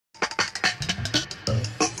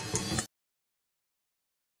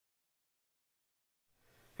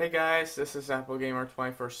Hey guys, this is Apple Gamer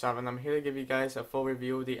 24/7. I'm here to give you guys a full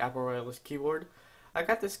review of the Apple Wireless keyboard. I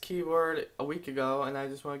got this keyboard a week ago and I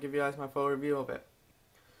just want to give you guys my full review of it.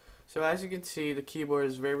 So as you can see, the keyboard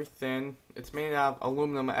is very thin. It's made out of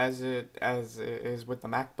aluminum as it is with the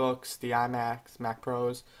MacBooks, the iMacs, Mac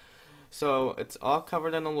Pros. So it's all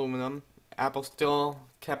covered in aluminum. Apple still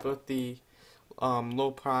kept with the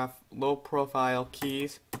low profile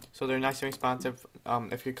keys, so they're nice and responsive.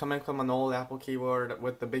 If you're coming from an old Apple keyboard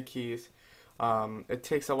with the big keys, it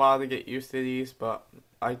takes a while to get used to these, but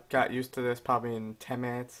I got used to this probably in 10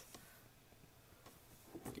 minutes.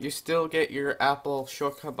 You still get your Apple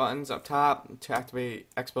shortcut buttons up top to activate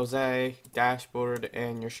Expose, Dashboard,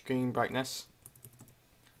 and your screen brightness.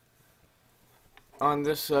 On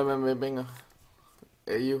this ribbon,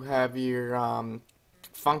 you have your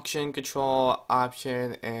function, control,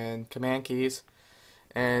 option, and command keys.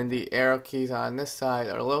 And the arrow keys on this side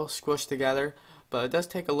are a little squished together, but it does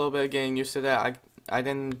take a little bit of getting used to that. I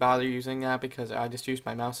didn't bother using that because I just used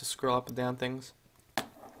my mouse to scroll up and down things.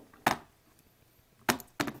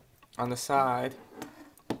 On the side,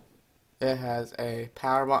 it has a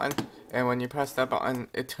power button, and when you press that button,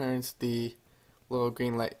 it turns the little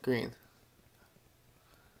green light green.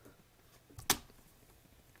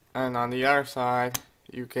 And on the other side,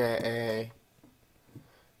 you get a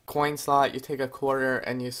coin slot. You take a quarter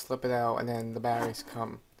and you slip it out, and then the batteries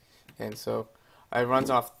come in. So it runs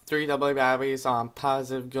off 3 AA batteries,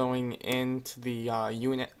 positive going into the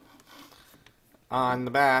unit. On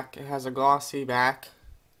the back, it has a glossy back.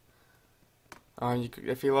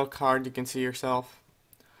 If you look hard, you can see yourself.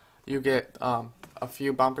 You get a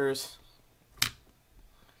few bumpers.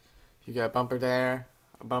 You get a bumper there,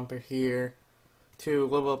 a bumper here, 2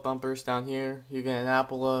 little bumpers down here. You get an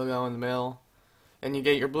Apple logo in the middle. And you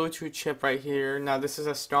get your Bluetooth chip right here. Now this is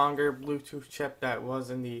a stronger Bluetooth chip that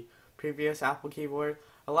was in the previous Apple keyboard.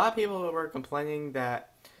 A lot of people were complaining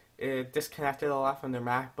that it disconnected a lot from their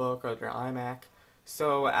MacBook or their iMac.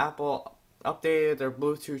 So Apple updated their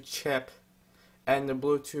Bluetooth chip and the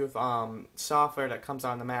Bluetooth software that comes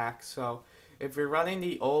on the Mac. So if you're running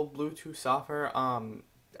the old Bluetooth software,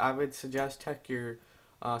 I would suggest check your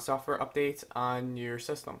software updates on your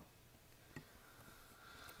system.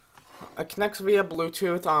 It connects via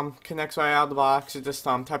Bluetooth, connects right out of the box. You just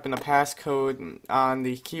type in the passcode on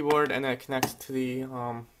the keyboard and it connects to the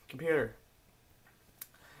computer.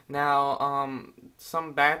 Now,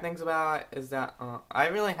 some bad things about it is that I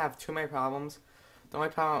really have too many problems. The only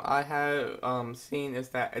problem I have seen is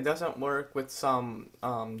that it doesn't work with some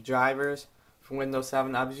drivers from Windows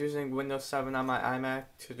 7. I was using Windows 7 on my iMac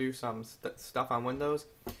to do some stuff on Windows.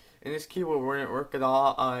 And this keyboard wouldn't work at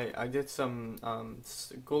all. I did some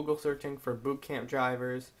Google searching for Boot Camp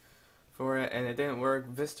drivers for it, and it didn't work.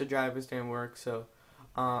 Vista drivers didn't work, so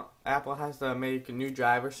Apple has to make new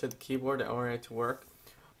drivers to the keyboard in order to work.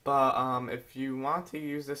 But if you want to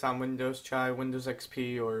use this on Windows, try Windows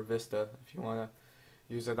XP or Vista if you want to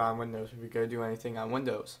use it on Windows, if you're going to do anything on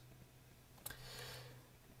Windows.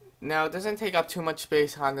 Now, it doesn't take up too much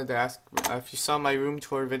space on the desk. If you saw my room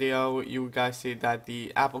tour video, you guys see that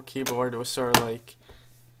the Apple keyboard was sort of like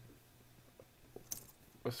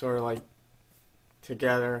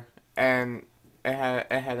together, and it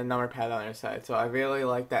had a number pad on the side. So I really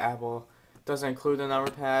like that Apple doesn't include the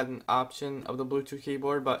number pad option of the Bluetooth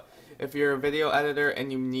keyboard. But if you're a video editor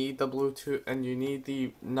and you need the Bluetooth and you need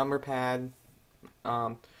the number pad,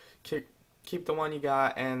 keep the one you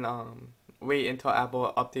got and wait until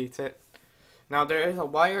Apple updates it. Now there is a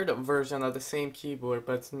wired version of the same keyboard,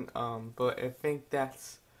 but I think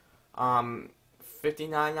that's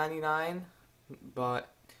 $59.99. But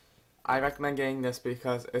I recommend getting this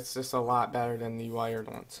because it's just a lot better than the wired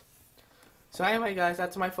ones. So anyway, guys,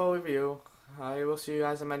 that's my full review. I will see you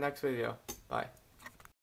guys in my next video. Bye.